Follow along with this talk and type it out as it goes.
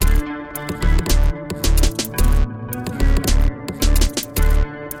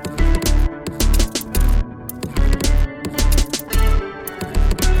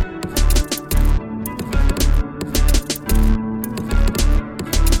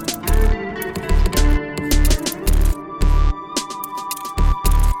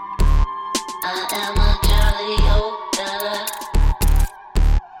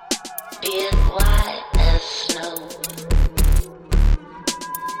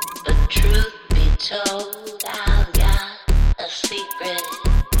told I've got a secret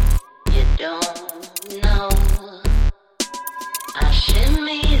you don't know. I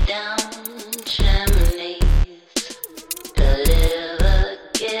shimmy down chimneys, deliver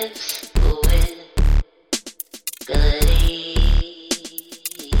gifts with glee.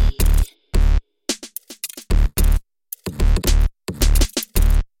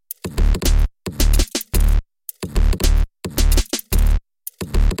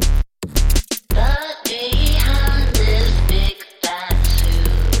 But behind this big fat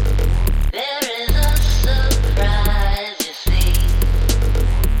suit, there is a surprise, you see.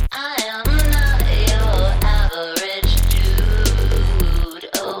 I am not your average dude.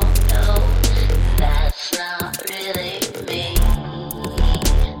 Oh no, that's not really me.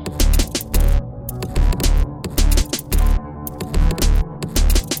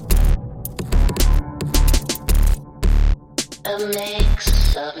 A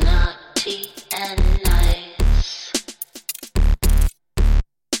mix of naughty and nice,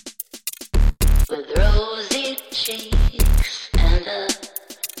 with rosy cheeks